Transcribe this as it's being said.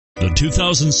The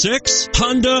 2006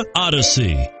 Honda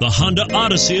Odyssey. The Honda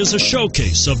Odyssey is a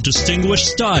showcase of distinguished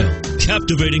style,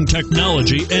 captivating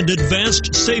technology, and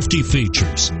advanced safety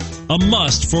features. A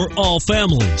must for all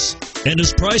families, and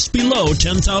is priced below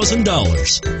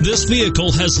 $10,000. This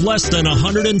vehicle has less than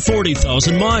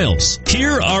 140,000 miles.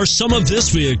 Here are some of this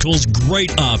vehicle's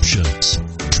great options: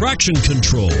 traction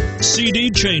control,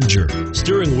 CD changer,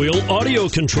 steering wheel audio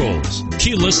controls,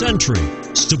 keyless entry,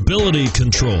 stability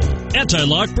control,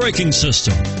 anti-lock braking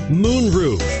system,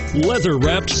 moonroof,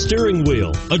 leather-wrapped steering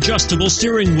wheel, adjustable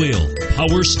steering wheel,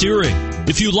 power steering.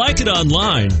 If you like it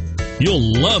online,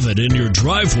 you'll love it in your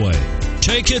driveway.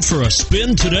 Take it for a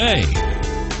spin today.